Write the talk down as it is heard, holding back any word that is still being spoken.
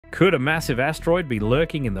Could a massive asteroid be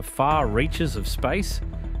lurking in the far reaches of space,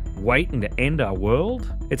 waiting to end our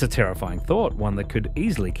world? It's a terrifying thought, one that could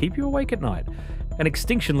easily keep you awake at night. An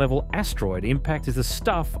extinction-level asteroid impact is the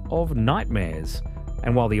stuff of nightmares.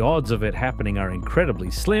 And while the odds of it happening are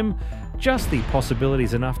incredibly slim, just the possibility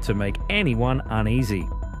is enough to make anyone uneasy.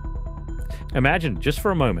 Imagine, just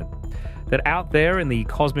for a moment, that out there in the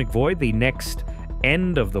cosmic void, the next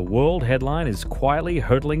end of the world headline is quietly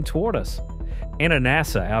hurtling toward us. Enter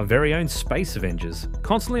NASA, our very own space Avengers,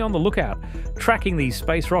 constantly on the lookout, tracking these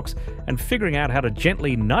space rocks and figuring out how to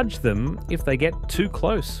gently nudge them if they get too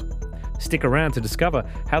close. Stick around to discover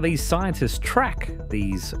how these scientists track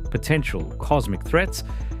these potential cosmic threats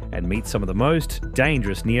and meet some of the most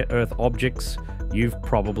dangerous near-Earth objects you've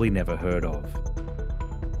probably never heard of.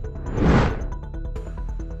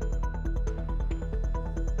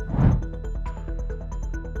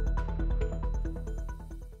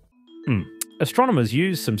 Astronomers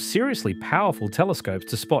use some seriously powerful telescopes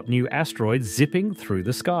to spot new asteroids zipping through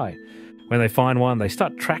the sky. When they find one, they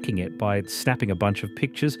start tracking it by snapping a bunch of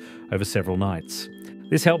pictures over several nights.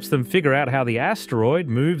 This helps them figure out how the asteroid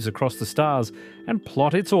moves across the stars and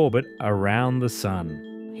plot its orbit around the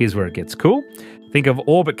sun. Here's where it gets cool. Think of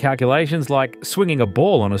orbit calculations like swinging a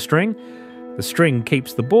ball on a string. The string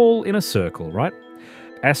keeps the ball in a circle, right?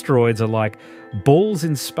 Asteroids are like balls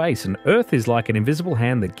in space, and Earth is like an invisible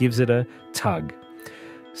hand that gives it a tug.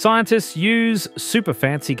 Scientists use super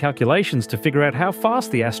fancy calculations to figure out how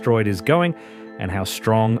fast the asteroid is going and how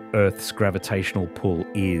strong Earth's gravitational pull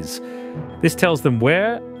is. This tells them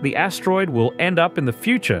where the asteroid will end up in the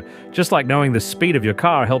future, just like knowing the speed of your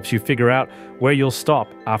car helps you figure out where you'll stop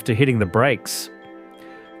after hitting the brakes.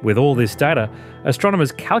 With all this data,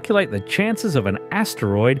 astronomers calculate the chances of an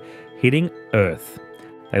asteroid hitting Earth.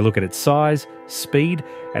 They look at its size, speed,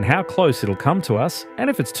 and how close it'll come to us, and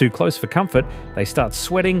if it's too close for comfort, they start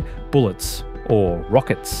sweating bullets, or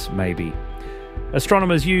rockets, maybe.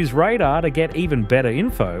 Astronomers use radar to get even better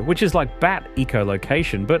info, which is like bat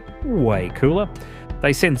echolocation, but way cooler.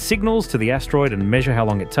 They send signals to the asteroid and measure how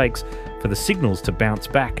long it takes for the signals to bounce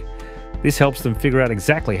back. This helps them figure out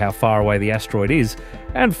exactly how far away the asteroid is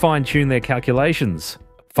and fine-tune their calculations.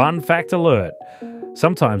 Fun fact alert!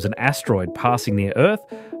 Sometimes an asteroid passing near Earth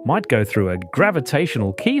might go through a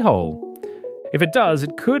gravitational keyhole. If it does,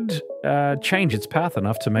 it could change its path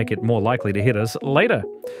enough to make it more likely to hit us later.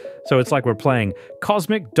 So it's like we're playing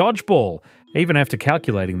cosmic dodgeball. Even after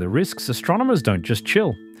calculating the risks, astronomers don't just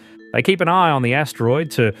chill. They keep an eye on the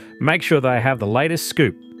asteroid to make sure they have the latest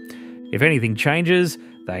scoop. If anything changes,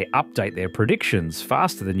 they update their predictions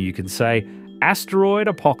faster than you can say, asteroid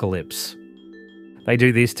apocalypse. They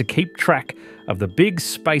do this to keep track of the big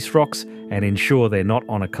space rocks and ensure they're not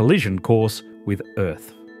on a collision course with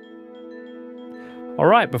Earth.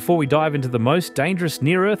 Alright, before we dive into the most dangerous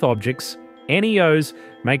near-Earth objects, NEOs,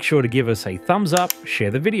 make sure to give us a thumbs up,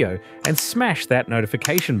 share the video, and smash that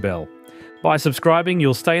notification bell. By subscribing,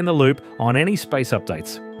 you'll stay in the loop on any space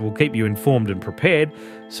updates. We'll keep you informed and prepared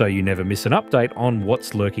so you never miss an update on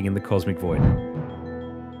what's lurking in the cosmic void.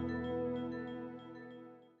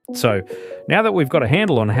 So, now that we've got a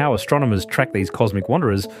handle on how astronomers track these cosmic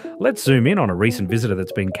wanderers, let's zoom in on a recent visitor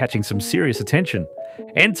that's been catching some serious attention.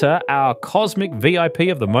 Enter our cosmic VIP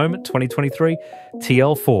of the moment 2023,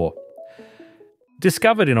 TL4.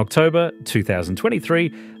 Discovered in October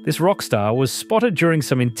 2023, this rock star was spotted during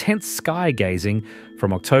some intense sky gazing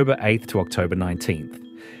from October 8th to October 19th.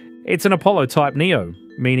 It's an Apollo-type NEO,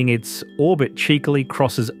 meaning its orbit cheekily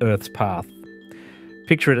crosses Earth's path.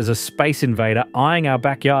 Picture it as a space invader eyeing our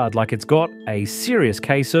backyard like it's got a serious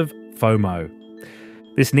case of FOMO.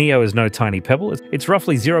 This NEO is no tiny pebble. It's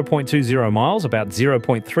roughly 0.20 miles, about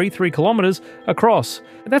 0.33 kilometers across.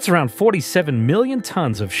 That's around 47 million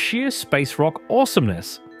tons of sheer space rock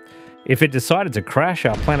awesomeness. If it decided to crash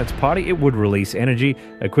our planet's party, it would release energy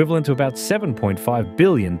equivalent to about 7.5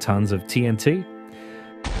 billion tons of TNT.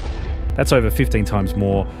 That's over 15 times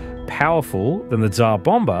more powerful than the Tsar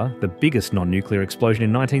Bomba, the biggest non-nuclear explosion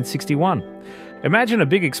in 1961. Imagine a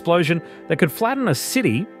big explosion that could flatten a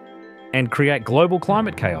city and create global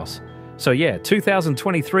climate chaos. So yeah,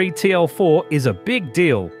 2023 TL4 is a big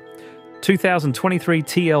deal. 2023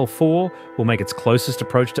 TL4 will make its closest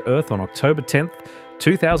approach to Earth on October 10th,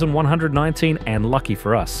 2119, and lucky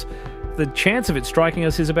for us, the chance of it striking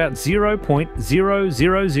us is about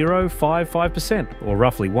 0.00055%, or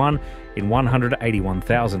roughly 1 in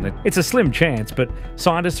 181,000. It's a slim chance, but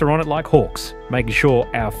scientists are on it like hawks, making sure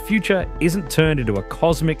our future isn't turned into a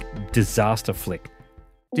cosmic disaster flick.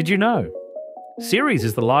 Did you know? Ceres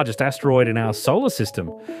is the largest asteroid in our solar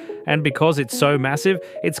system, and because it's so massive,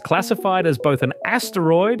 it's classified as both an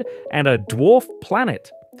asteroid and a dwarf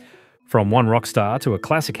planet. From one rock star to a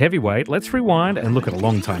classic heavyweight, let's rewind and look at a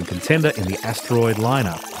long-time contender in the asteroid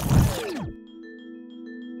lineup.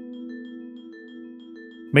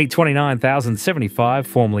 Meet 29,075,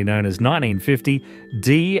 formerly known as 1950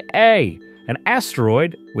 DA, an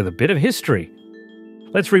asteroid with a bit of history.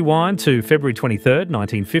 Let's rewind to February 23rd,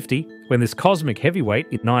 1950, when this cosmic heavyweight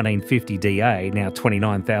in 1950 DA, now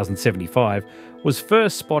 29,075, was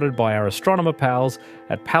first spotted by our astronomer pals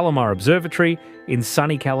at Palomar Observatory in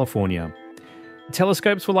sunny California.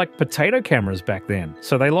 Telescopes were like potato cameras back then,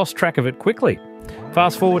 so they lost track of it quickly.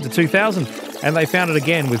 Fast forward to 2000, and they found it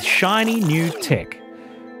again with shiny new tech.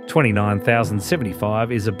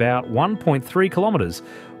 29,075 is about 1.3 kilometres,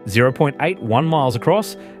 0.81 miles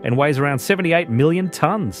across, and weighs around 78 million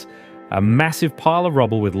tonnes. A massive pile of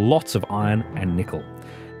rubble with lots of iron and nickel.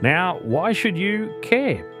 Now, why should you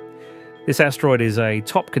care? This asteroid is a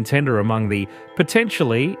top contender among the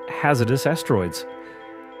potentially hazardous asteroids,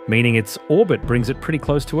 meaning its orbit brings it pretty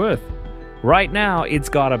close to Earth. Right now, it's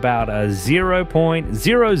got about a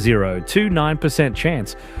 0.0029%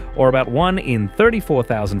 chance, or about 1 in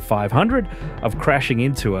 34,500, of crashing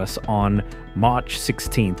into us on March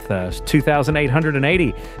 16th,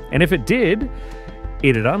 2,880. And if it did,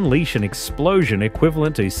 it'd unleash an explosion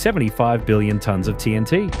equivalent to 75 billion tons of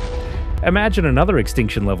TNT. Imagine another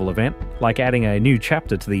extinction-level event, like adding a new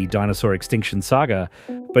chapter to the dinosaur extinction saga.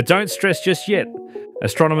 But don't stress just yet.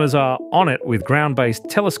 Astronomers are on it with ground-based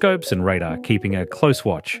telescopes and radar, keeping a close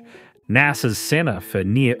watch. NASA's Center for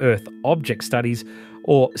Near-Earth Object Studies,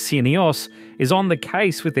 or CNEOS, is on the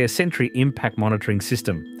case with their Sentry impact monitoring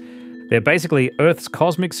system. They're basically Earth's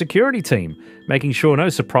cosmic security team, making sure no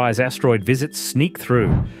surprise asteroid visits sneak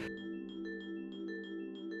through.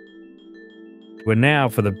 We're now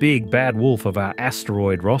for the big bad wolf of our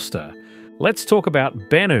asteroid roster. Let's talk about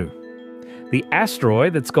Bennu, the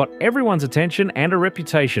asteroid that's got everyone's attention and a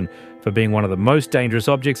reputation for being one of the most dangerous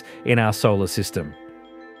objects in our solar system.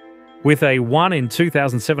 With a 1 in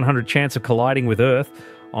 2,700 chance of colliding with Earth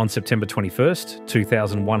on September 21st,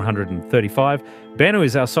 2,135, Bennu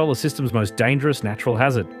is our solar system's most dangerous natural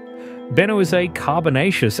hazard. Bennu is a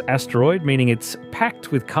carbonaceous asteroid, meaning it's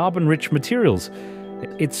packed with carbon-rich materials.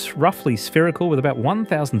 It's roughly spherical with about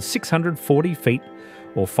 1,640 feet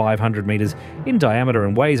or 500 metres in diameter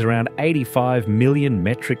and weighs around 85 million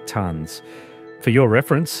metric tons. For your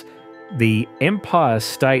reference, the Empire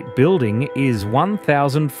State Building is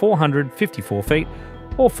 1,454 feet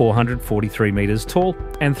or 443 metres tall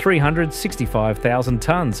and 365,000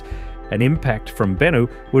 tons. An impact from Bennu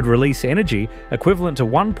would release energy equivalent to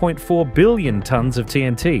 1.4 billion tons of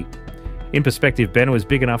TNT. In perspective, Bennu is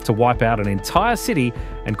big enough to wipe out an entire city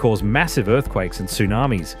and cause massive earthquakes and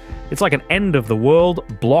tsunamis. It's like an end-of-the-world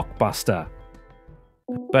blockbuster.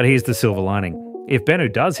 But here's the silver lining. If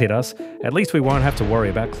Bennu does hit us, at least we won't have to worry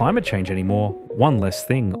about climate change anymore. One less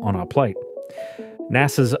thing on our plate.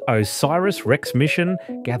 NASA's OSIRIS-REx mission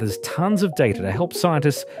gathers tons of data to help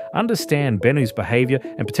scientists understand Bennu's behaviour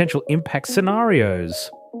and potential impact scenarios.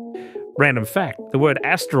 Random fact, the word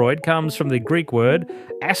asteroid comes from the Greek word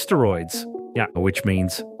asteroids, which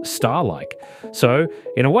means star-like. So,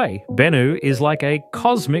 in a way, Bennu is like a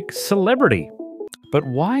cosmic celebrity. But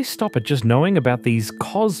why stop at just knowing about these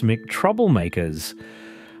cosmic troublemakers?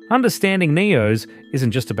 Understanding NEOs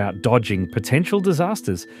isn't just about dodging potential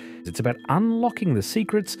disasters. It's about unlocking the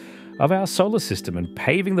secrets of our solar system and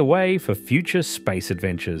paving the way for future space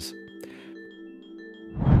adventures.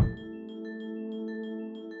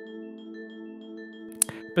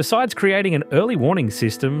 Besides creating an early warning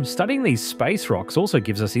system, studying these space rocks also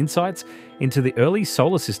gives us insights into the early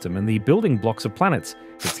solar system and the building blocks of planets.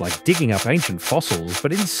 It's like digging up ancient fossils,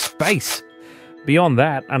 but in space. Beyond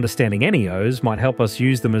that, understanding NEOs might help us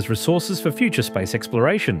use them as resources for future space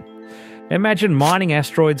exploration. Imagine mining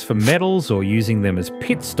asteroids for metals or using them as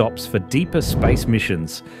pit stops for deeper space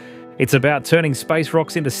missions. It's about turning space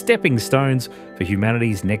rocks into stepping stones for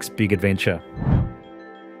humanity's next big adventure.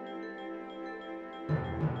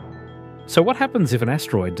 So what happens if an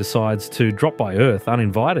asteroid decides to drop by Earth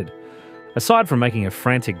uninvited? Aside from making a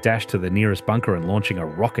frantic dash to the nearest bunker and launching a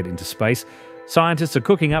rocket into space, scientists are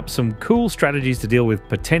cooking up some cool strategies to deal with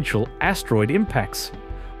potential asteroid impacts.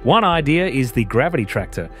 One idea is the gravity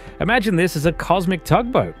tractor. Imagine this as a cosmic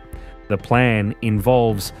tugboat. The plan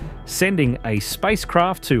involves sending a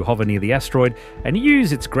spacecraft to hover near the asteroid and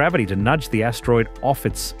use its gravity to nudge the asteroid off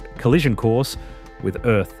its collision course with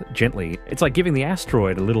Earth gently. It's like giving the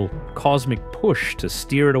asteroid a little cosmic push to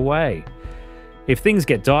steer it away. If things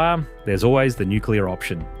get dire, there's always the nuclear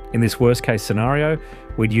option. In this worst-case scenario,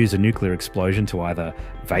 we'd use a nuclear explosion to either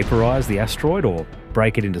vaporize the asteroid or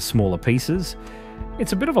break it into smaller pieces.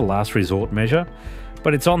 It's a bit of a last resort measure,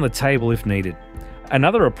 but it's on the table if needed.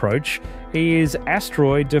 Another approach is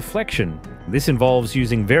asteroid deflection. This involves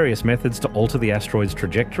using various methods to alter the asteroid's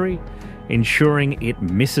trajectory, ensuring it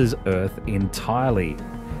misses Earth entirely.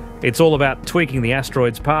 It's all about tweaking the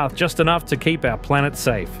asteroid's path just enough to keep our planet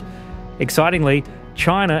safe. Excitingly,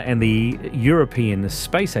 China and the European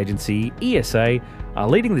Space Agency, ESA, are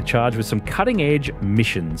leading the charge with some cutting-edge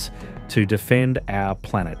missions to defend our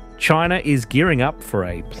planet. China is gearing up for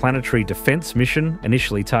a planetary defense mission,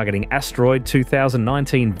 initially targeting asteroid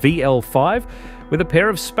 2019 VL5, with a pair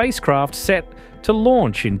of spacecraft set to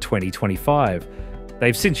launch in 2025.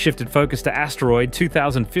 They've since shifted focus to asteroid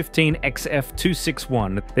 2015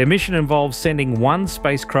 XF261. Their mission involves sending one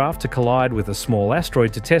spacecraft to collide with a small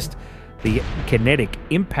asteroid to test the kinetic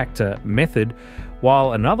impactor method,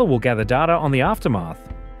 while another will gather data on the aftermath.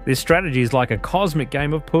 This strategy is like a cosmic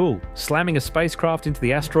game of pool, slamming a spacecraft into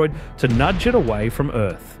the asteroid to nudge it away from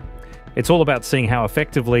Earth. It's all about seeing how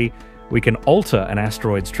effectively we can alter an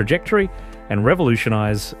asteroid's trajectory and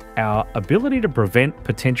revolutionize our ability to prevent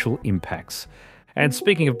potential impacts. And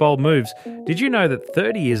speaking of bold moves, did you know that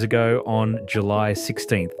 30 years ago on July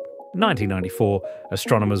 16th, 1994,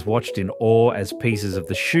 astronomers watched in awe as pieces of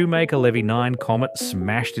the Shoemaker-Levy 9 comet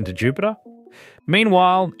smashed into Jupiter?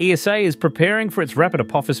 Meanwhile, ESA is preparing for its Rapid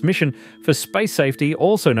Apophis mission for space safety,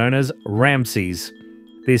 also known as Ramses.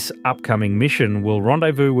 This upcoming mission will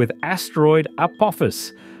rendezvous with asteroid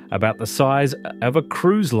Apophis, about the size of a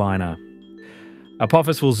cruise liner.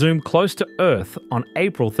 Apophis will zoom close to Earth on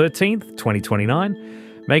April 13th,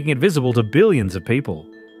 2029, making it visible to billions of people.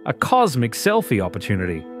 A cosmic selfie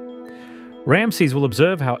opportunity. Ramses will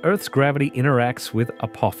observe how Earth's gravity interacts with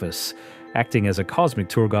Apophis, acting as a cosmic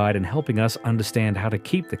tour guide and helping us understand how to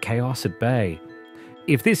keep the chaos at bay.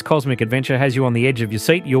 If this cosmic adventure has you on the edge of your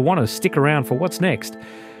seat, you'll want to stick around for what's next.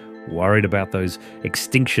 Worried about those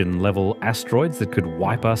extinction-level asteroids that could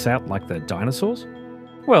wipe us out like the dinosaurs?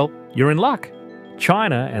 Well, you're in luck.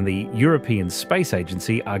 China and the European Space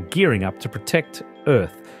Agency are gearing up to protect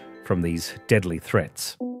Earth from these deadly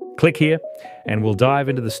threats. Click here, and we'll dive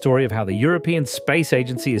into the story of how the European Space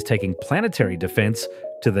Agency is taking planetary defense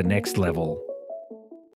to the next level.